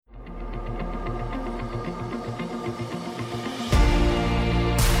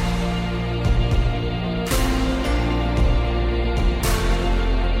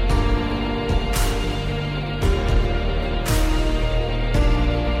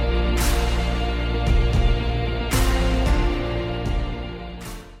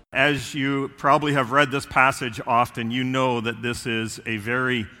As you probably have read this passage often, you know that this is a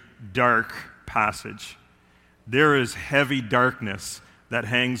very dark passage. There is heavy darkness that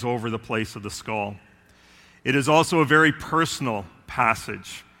hangs over the place of the skull. It is also a very personal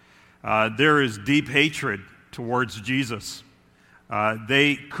passage. There is deep hatred towards Jesus.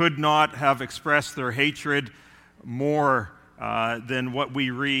 They could not have expressed their hatred more than what we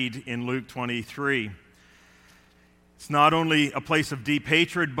read in Luke 23. It's not only a place of deep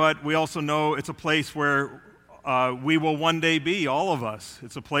hatred, but we also know it's a place where we will one day be, all of us.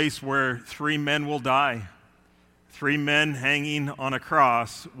 It's a place where 3 men will die. 3 men hanging on a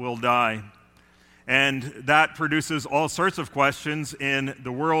cross will die. And that produces all sorts of questions in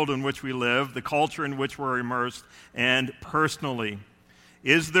the world in which we live, the culture in which we're immersed, and personally.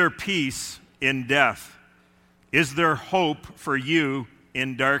 Is there peace in death? Is there hope for you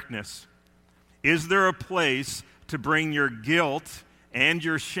in darkness? Is there a place to bring your guilt and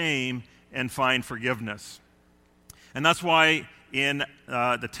your shame and find forgiveness? And that's why in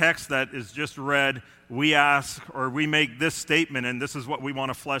the text that is just read, we ask, or we make this statement, and this is what we want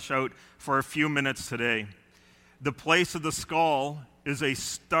to flesh out for a few minutes today. The place of the skull is a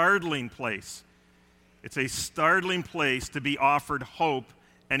startling place. It's a startling place to be offered hope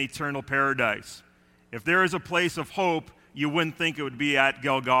and eternal paradise. If there is a place of hope, you wouldn't think it would be at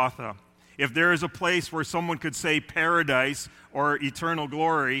Golgotha. If there is a place where someone could say paradise or eternal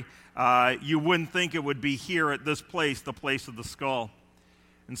glory, you wouldn't think it would be here at this place, the place of the skull.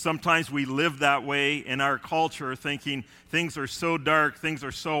 And sometimes we live that way in our culture, thinking things are so dark, things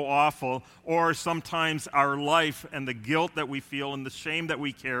are so awful, or sometimes our life and the guilt that we feel and the shame that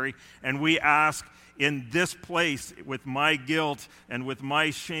we carry, and we ask, in this place, with my guilt and with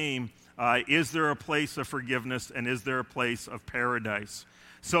my shame, is there a place of forgiveness and is there a place of paradise?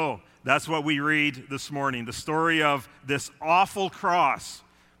 So that's what we read this morning. The story of this awful cross,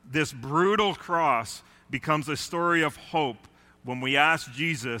 this brutal cross, becomes a story of hope when we ask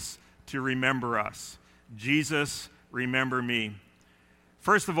Jesus to remember us. Jesus, remember me.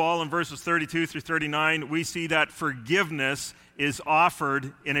 First of all, in verses 32 through 39, we see that forgiveness is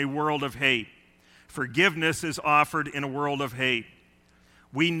offered in a world of hate. Forgiveness is offered in a world of hate.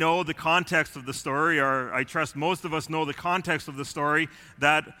 We know the context of the story, or I trust most of us know the context of the story,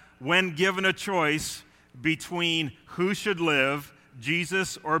 that when given a choice between who should live,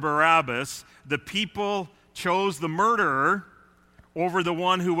 Jesus or Barabbas, the people chose the murderer over the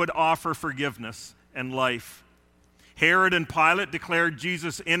one who would offer forgiveness and life. Herod and Pilate declared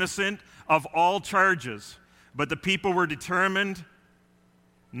Jesus innocent of all charges, but the people were determined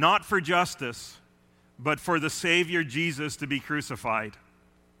not for justice, but for the Savior Jesus to be crucified.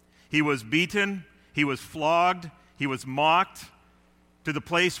 He was beaten, he was flogged, he was mocked to the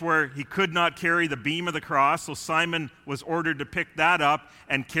place where he could not carry the beam of the cross, so Simon was ordered to pick that up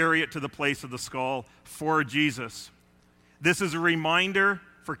and carry it to the place of the skull for Jesus. This is a reminder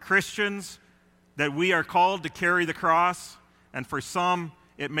for Christians that we are called to carry the cross, and for some,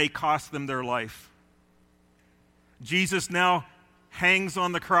 it may cost them their life. Jesus now hangs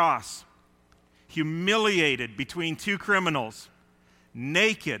on the cross, humiliated between 2 criminals,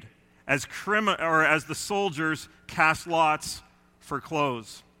 naked, as the soldiers cast lots for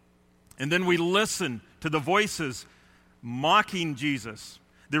clothes. And then we listen to the voices mocking Jesus.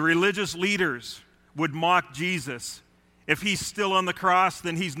 The religious leaders would mock Jesus. If he's still on the cross,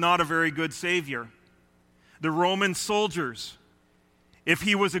 then he's not a very good Savior. The Roman soldiers, if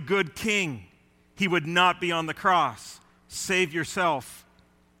he was a good king, he would not be on the cross. Save yourself.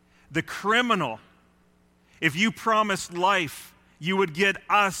 The criminal, if you promised life, you would get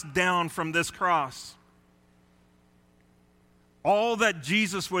us down from this cross. All that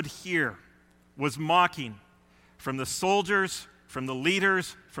Jesus would hear was mocking from the soldiers, from the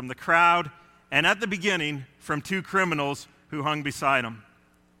leaders, from the crowd, and at the beginning, from 2 criminals who hung beside him.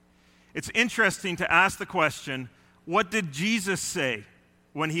 It's interesting to ask the question, what did Jesus say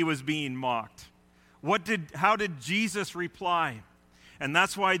when he was being mocked? How did Jesus reply? And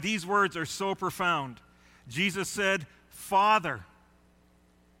that's why these words are so profound. Jesus said, Father,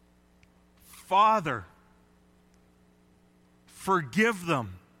 forgive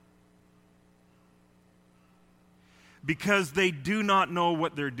them, because they do not know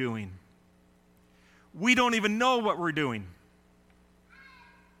what they're doing. We don't even know what we're doing.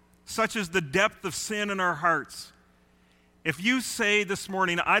 Such is the depth of sin in our hearts. If you say this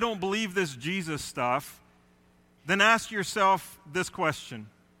morning, I don't believe this Jesus stuff, then ask yourself this question.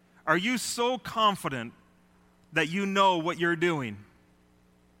 Are you so confident that you know what you're doing?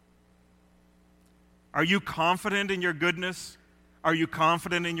 Are you confident in your goodness? Are you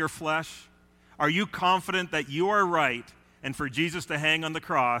confident in your flesh? Are you confident that you are right, and for Jesus to hang on the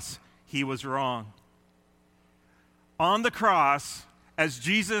cross, he was wrong. On the cross, as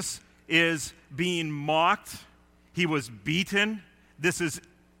Jesus is being mocked, he was beaten. This is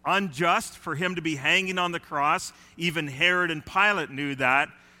unjust for him to be hanging on the cross. Even Herod and Pilate knew that.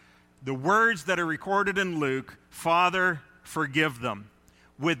 The words that are recorded in Luke, "Father, forgive them."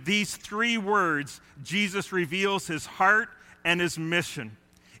 With these three words, Jesus reveals his heart and his mission.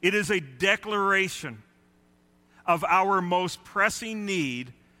 It is a declaration of our most pressing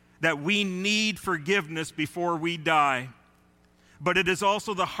need, that we need forgiveness before we die. But it is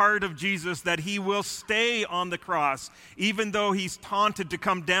also the heart of Jesus that he will stay on the cross, even though he's taunted to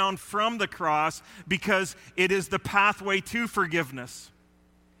come down from the cross, because it is the pathway to forgiveness.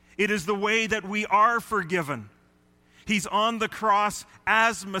 It is the way that we are forgiven. He's on the cross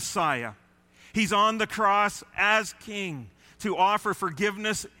as Messiah. He's on the cross as King to offer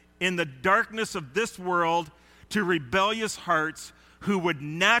forgiveness in the darkness of this world to rebellious hearts who would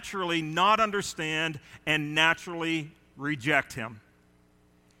naturally not understand and naturally reject him.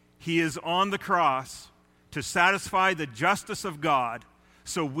 He is on the cross to satisfy the justice of God,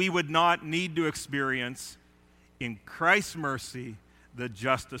 so we would not need to experience, in Christ's mercy, the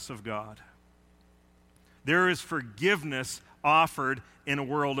justice of God. There is forgiveness offered in a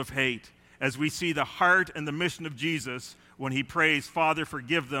world of hate, as we see the heart and the mission of Jesus when he prays, "Father,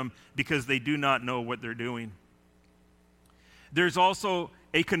 forgive them, because they do not know what they're doing." There's also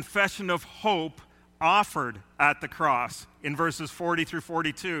a confession of hope offered at the cross in verses 40 through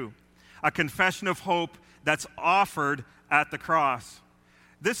 42. A confession of hope that's offered at the cross.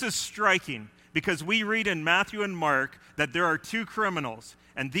 This is striking because we read in Matthew and Mark that there are two criminals,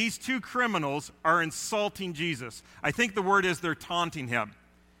 and these two criminals are insulting Jesus. I think the word is they're taunting him.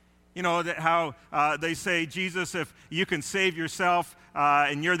 You know, how they say, "Jesus, if you can save yourself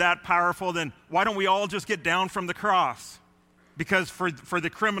and you're that powerful, then why don't we all just get down from the cross?" Because for the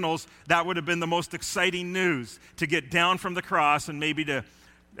criminals, that would have been the most exciting news, to get down from the cross and maybe to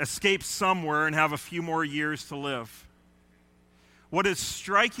escape somewhere and have a few more years to live. What is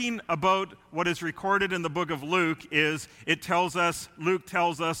striking about what is recorded in the book of Luke is Luke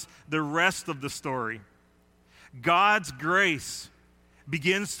tells us the rest of the story. God's grace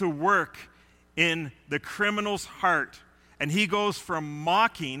begins to work in the criminal's heart, and he goes from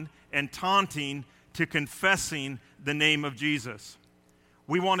mocking and taunting to confessing the name of Jesus.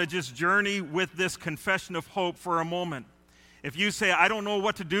 We want to just journey with this confession of hope for a moment. If you say, "I don't know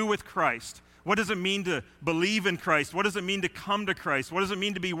what to do with Christ," what does it mean to believe in Christ? What does it mean to come to Christ? What does it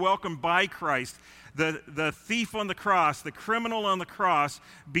mean to be welcomed by Christ? The thief on the cross, the criminal on the cross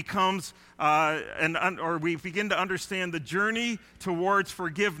becomes, or we begin to understand the journey towards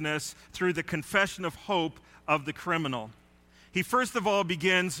forgiveness through the confession of hope of the criminal. He first of all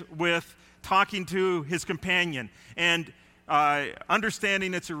begins with talking to his companion and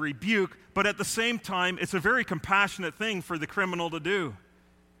understanding it's a rebuke, but at the same time, it's a very compassionate thing for the criminal to do.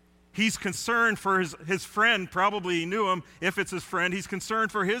 He's concerned for his friend. Probably he knew him. If it's his friend, he's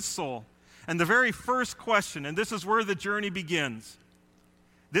concerned for his soul. And the very first question, and this is where the journey begins.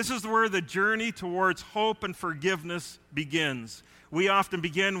 This is where the journey towards hope and forgiveness begins. We often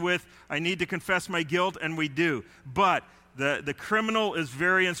begin with, "I need to confess my guilt," and we do. But the criminal is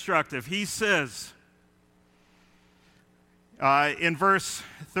very instructive. He says, in verse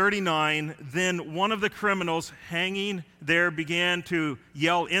 39, "Then one of the criminals hanging there began to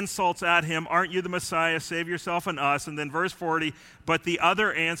yell insults at him. 'Aren't you the Messiah? Save yourself and us.' And then verse 40, but the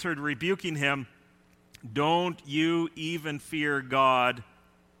other answered, rebuking him, 'Don't you even fear God,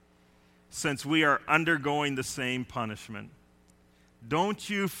 since we are undergoing the same punishment?'" Don't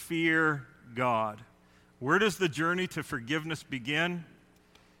you fear God? Where does the journey to forgiveness begin?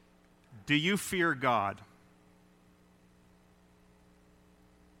 Do you fear God?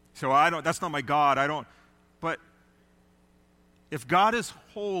 So that's not my God, but if God is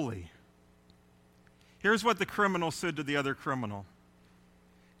holy, here's what the criminal said to the other criminal.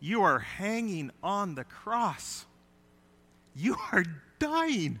 "You are hanging on the cross. You are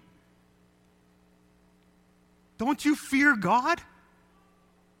dying. Don't you fear God?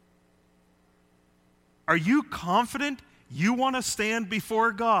 Are you confident you want to stand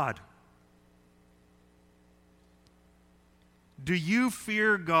before God? Do you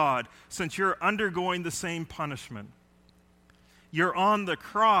fear God, since you're undergoing the same punishment? You're on the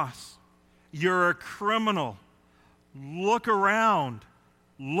cross. You're a criminal. Look around.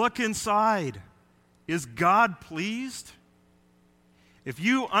 Look inside. Is God pleased?" If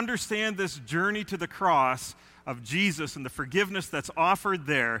you understand this journey to the cross of Jesus and the forgiveness that's offered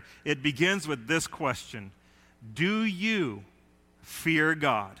there, it begins with this question: do you fear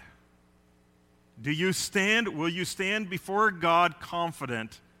God? Will you stand before God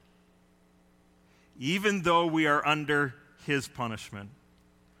confident, even though we are under his punishment?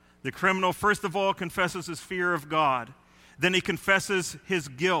 The criminal, first of all, confesses his fear of God. Then he confesses his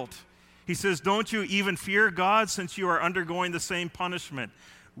guilt. He says, don't you even fear God since you are undergoing the same punishment?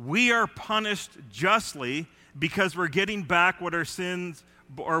 We are punished justly because we're getting back what our sins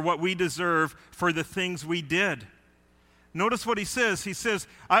or what we deserve for the things we did. Notice what he says. He says,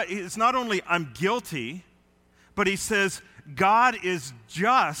 it's not only I'm guilty, but he says God is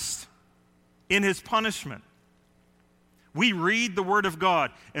just in his punishment. We read the Word of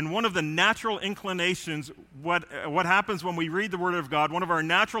God, and one of the natural inclinations, what happens when we read the Word of God, one of our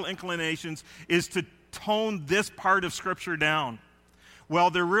natural inclinations is to tone this part of Scripture down. Well,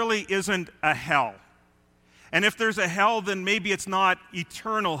 there really isn't a hell. And if there's a hell, then maybe it's not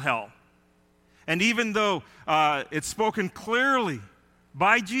eternal hell. And even though it's spoken clearly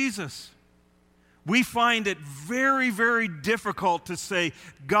by Jesus, we find it very, very difficult to say,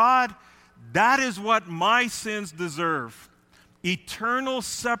 God, that is what my sins deserve. Eternal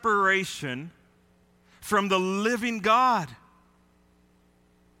separation from the living God.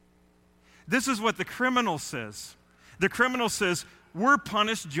 This is what the criminal says. The criminal says, we're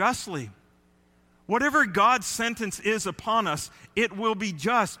punished justly. Whatever God's sentence is upon us, it will be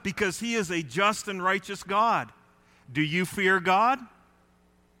just because he is a just and righteous God. Do you fear God?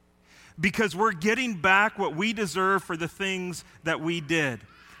 Because we're getting back what we deserve for the things that we did.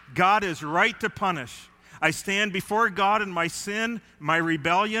 God is right to punish. I stand before God in my sin, my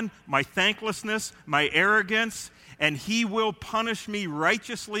rebellion, my thanklessness, my arrogance, and he will punish me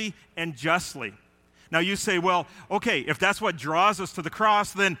righteously and justly. Now you say, well, okay, if that's what draws us to the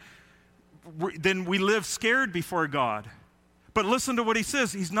cross, then we live scared before God. But listen to what he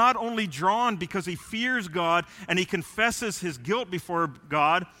says. He's not only drawn because he fears God and he confesses his guilt before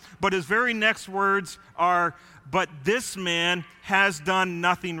God, but his very next words are, but this man has done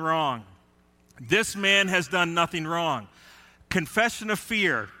nothing wrong. This man has done nothing wrong. Confession of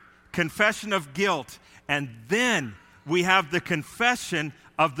fear, confession of guilt, and then we have the confession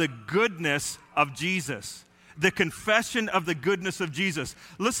of the goodness of Jesus. The confession of the goodness of Jesus.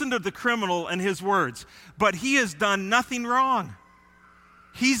 Listen to the criminal and his words. But he has done nothing wrong.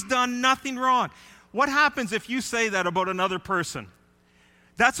 He's done nothing wrong. What happens if you say that about another person?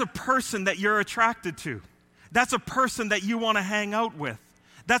 That's a person that you're attracted to. That's a person that you want to hang out with.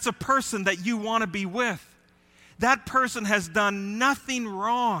 That's a person that you want to be with. That person has done nothing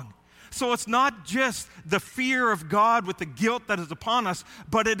wrong. So it's not just the fear of God with the guilt that is upon us,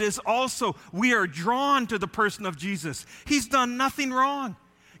 but it is also we are drawn to the person of Jesus. He's done nothing wrong.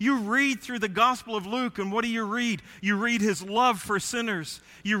 You read through the Gospel of Luke, and what do you read? You read his love for sinners.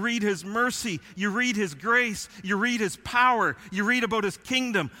 You read his mercy. You read his grace. You read his power. You read about his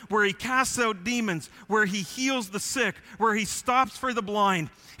kingdom, where he casts out demons, where he heals the sick, where he stops for the blind.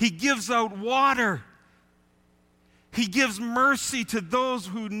 He gives out water. He gives mercy to those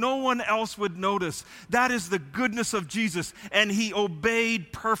who no one else would notice. That is the goodness of Jesus, and he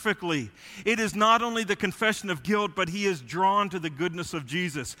obeyed perfectly. It is not only the confession of guilt, but he is drawn to the goodness of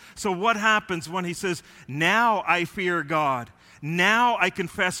Jesus. So what happens when he says, now I fear God? Now I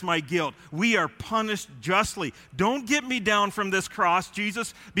confess my guilt. We are punished justly. Don't get me down from this cross,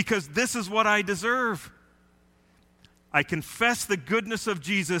 Jesus, because this is what I deserve. I confess the goodness of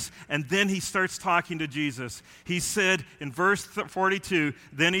Jesus, and then he starts talking to Jesus. He said in verse 42,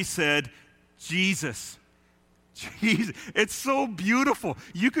 then he said, Jesus. It's so beautiful.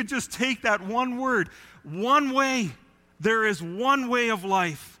 You could just take that one word. One way. There is one way of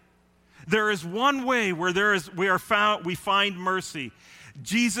life. There is one way where we find mercy.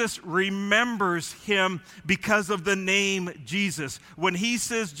 Jesus remembers him because of the name Jesus. When he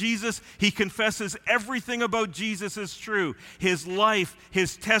says Jesus, he confesses everything about Jesus is true. His life,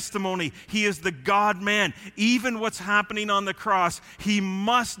 his testimony, he is the God-man. Even what's happening on the cross, he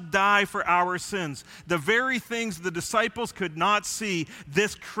must die for our sins. The very things the disciples could not see,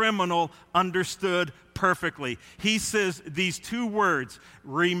 this criminal understood perfectly. He says these two words,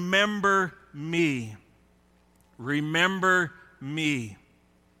 remember me. Remember me.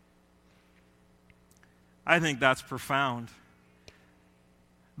 I think that's profound.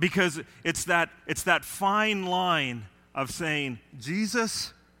 Because it's that fine line of saying,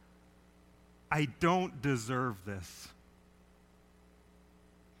 Jesus, I don't deserve this.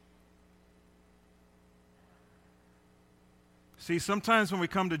 See, sometimes when we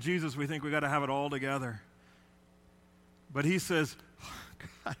come to Jesus, we think we got to have it all together. But he says,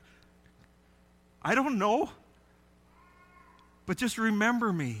 God, I don't know, but just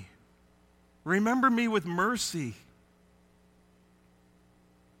remember me. Remember me with mercy.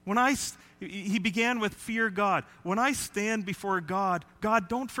 He began with fear God. When I stand before God, God,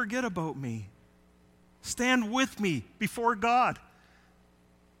 don't forget about me. Stand with me before God.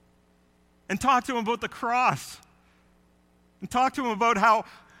 And talk to him about the cross. And talk to him about how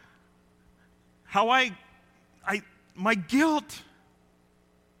my guilt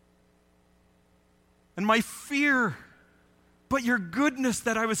and my fear, but your goodness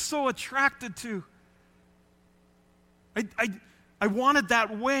that I was so attracted to. I wanted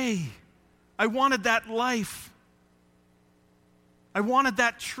that way. I wanted that life. I wanted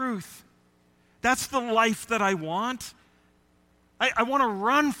that truth. That's the life that I want. I want to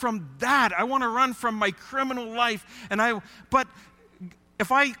run from that. I want to run from my criminal life. But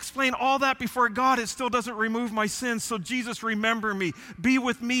if I explain all that before God, it still doesn't remove my sins. So Jesus, remember me. Be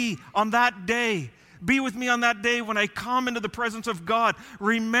with me on that day. Be with me on that day when I come into the presence of God.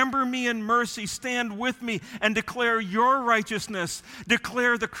 Remember me in mercy. Stand with me and declare your righteousness.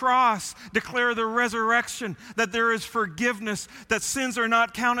 Declare the cross. Declare the resurrection, that there is forgiveness, that sins are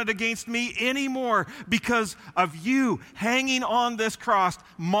not counted against me anymore because of you hanging on this cross,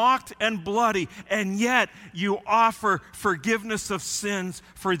 mocked and bloody, and yet you offer forgiveness of sins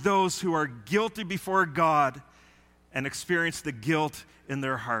for those who are guilty before God and experience the guilt in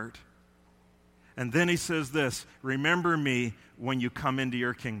their heart. And then he says this, remember me when you come into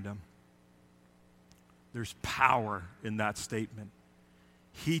your kingdom. There's power in that statement.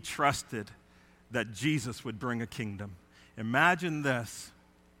 He trusted that Jesus would bring a kingdom. Imagine this.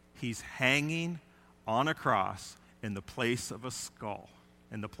 He's hanging on a cross in the place of a skull,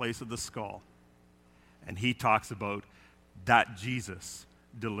 in the place of the skull. And he talks about that Jesus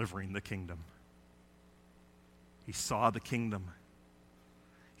delivering the kingdom. He saw the kingdom.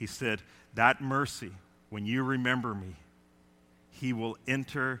 He said, that mercy, when you remember me, he will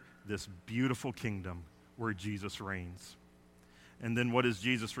enter this beautiful kingdom where Jesus reigns. And then what is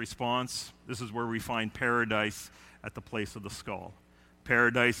Jesus' response? This is where we find paradise at the place of the skull.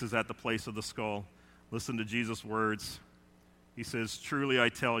 Paradise is at the place of the skull. Listen to Jesus' words. He says, truly I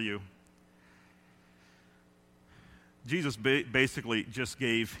tell you. Jesus basically just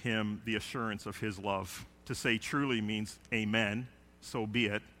gave him the assurance of his love. To say truly means amen, so be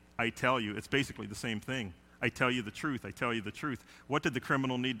it. I tell you, it's basically the same thing. I tell you the truth. I tell you the truth. What did the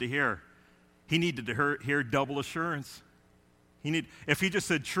criminal need to hear? He needed to hear double assurance. If he just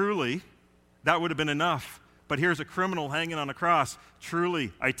said truly, that would have been enough. But here's a criminal hanging on a cross.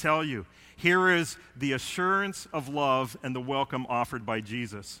 Truly, I tell you. Here is the assurance of love and the welcome offered by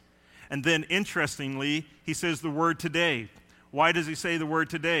Jesus. And then, interestingly, he says the word today. Why does he say the word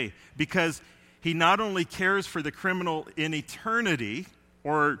today? Because he not only cares for the criminal in eternity,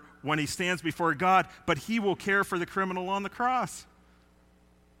 or when he stands before God, but he will care for the criminal on the cross.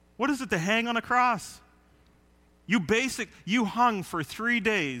 What is it to hang on a cross? You hung for 3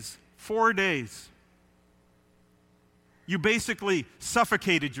 days, 4 days. You basically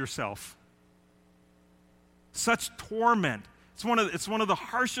suffocated yourself. Such torment. It's one of the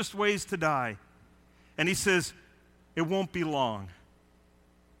harshest ways to die. And he says, it won't be long.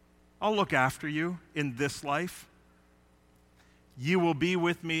 I'll look after you in this life. You will be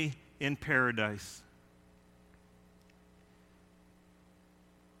with me in paradise.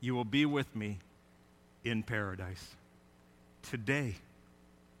 You will be with me in paradise. Today,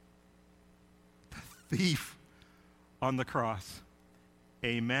 the thief on the cross.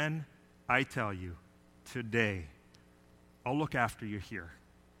 Amen, I tell you, today, I'll look after you here.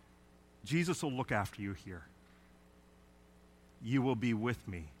 Jesus will look after you here. You will be with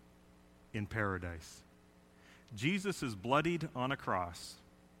me in paradise. Jesus is bloodied on a cross.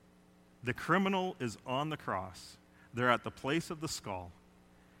 The criminal is on the cross. They're at the place of the skull.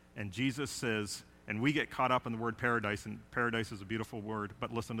 And Jesus says, and we get caught up in the word paradise, and paradise is a beautiful word,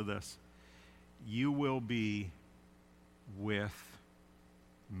 but listen to this. You will be with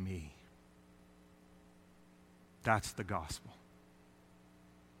me. That's the gospel.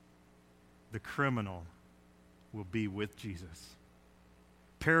 The criminal will be with Jesus.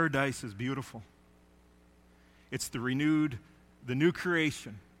 Paradise is beautiful. It's the new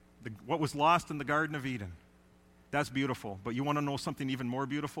creation, what was lost in the Garden of Eden. That's beautiful. But you want to know something even more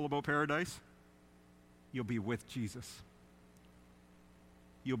beautiful about paradise? You'll be with Jesus.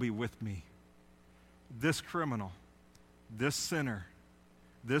 You'll be with me. This criminal, this sinner,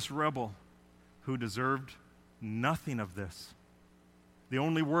 this rebel who deserved nothing of this. The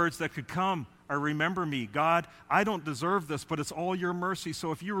only words that could come are, remember me. God, I don't deserve this, but it's all your mercy.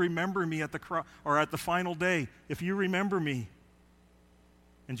 So if you remember me at the cross or at the final day, if you remember me.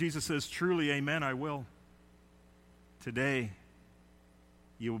 And Jesus says, truly, amen, I will. Today,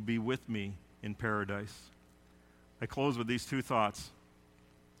 you will be with me in paradise. I close with these two thoughts.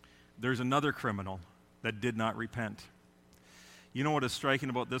 there's another criminal that did not repent. You know what is striking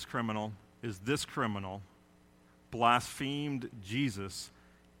about this criminal is this criminal blasphemed Jesus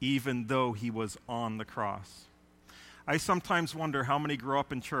even though he was on the cross. I sometimes wonder how many grow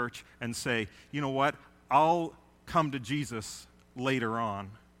up in church and say, you know what, I'll come to Jesus later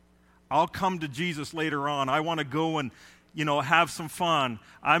on. I'll come to Jesus later on. I want to go and, have some fun.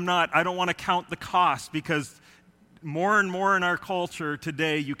 I don't want to count the cost, because more and more in our culture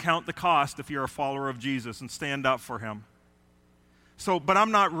today, you count the cost if you're a follower of Jesus and stand up for him. But I'm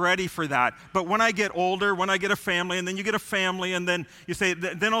not ready for that. But when I get older, when I get a family, and then you get a family, and then you say,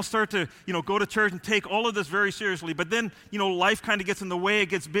 then I'll start to, go to church and take all of this very seriously. But then, life kind of gets in the way, it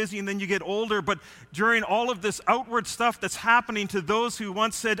gets busy, and then you get older. But during all of this outward stuff that's happening to those who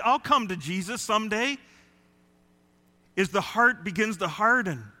once said, I'll come to Jesus someday, is the heart begins to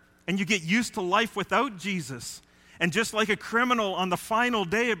harden, and you get used to life without Jesus. And just like a criminal on the final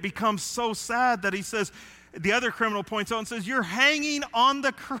day, it becomes so sad that he says, the other criminal points out and says, you're hanging on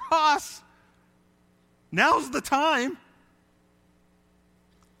the cross. Now's the time.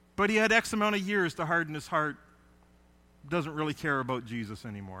 But he had X amount of years to harden his heart. Doesn't really care about Jesus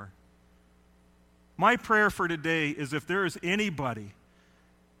anymore. My prayer for today is, if there is anybody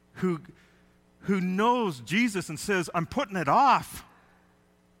who knows Jesus and says, I'm putting it off.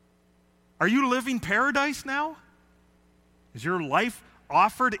 Are you living paradise now? Is your life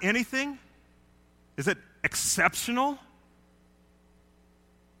offered anything? Is it exceptional?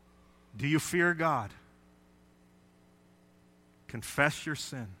 Do you fear God? Confess your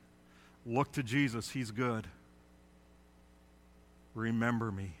sin. Look to Jesus. He's good. Remember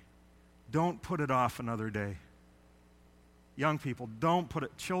me. Don't put it off another day. Young people,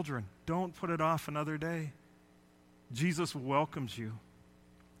 children, don't put it off another day. Jesus welcomes you.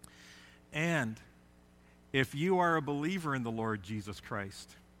 And if you are a believer in the Lord Jesus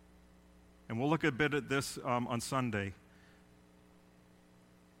Christ, and we'll look a bit at this on Sunday.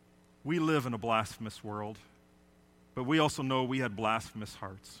 We live in a blasphemous world, but we also know we had blasphemous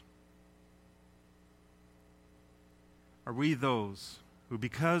hearts. Are we those who,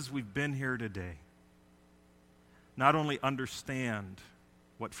 because we've been here today, not only understand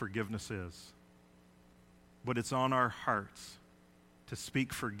what forgiveness is, but it's on our hearts to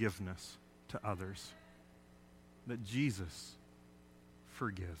speak forgiveness to others, that Jesus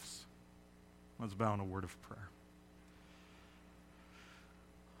forgives? Let's bow in a word of prayer.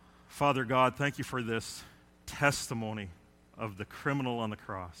 Father God, thank you for this testimony of the criminal on the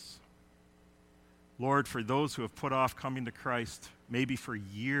cross. Lord, for those who have put off coming to Christ, maybe for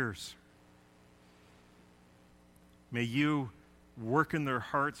years, may you work in their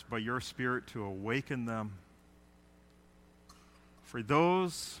hearts by your Spirit to awaken them. For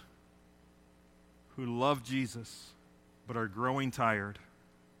those who love Jesus but are growing tired,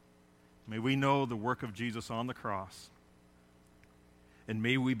 may we know the work of Jesus on the cross, and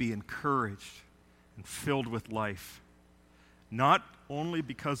may we be encouraged and filled with life, not only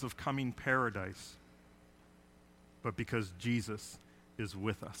because of coming paradise, but because Jesus is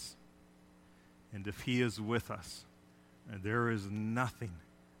with us. And if he is with us, there is nothing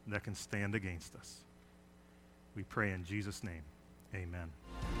that can stand against us. We pray in Jesus' name, amen.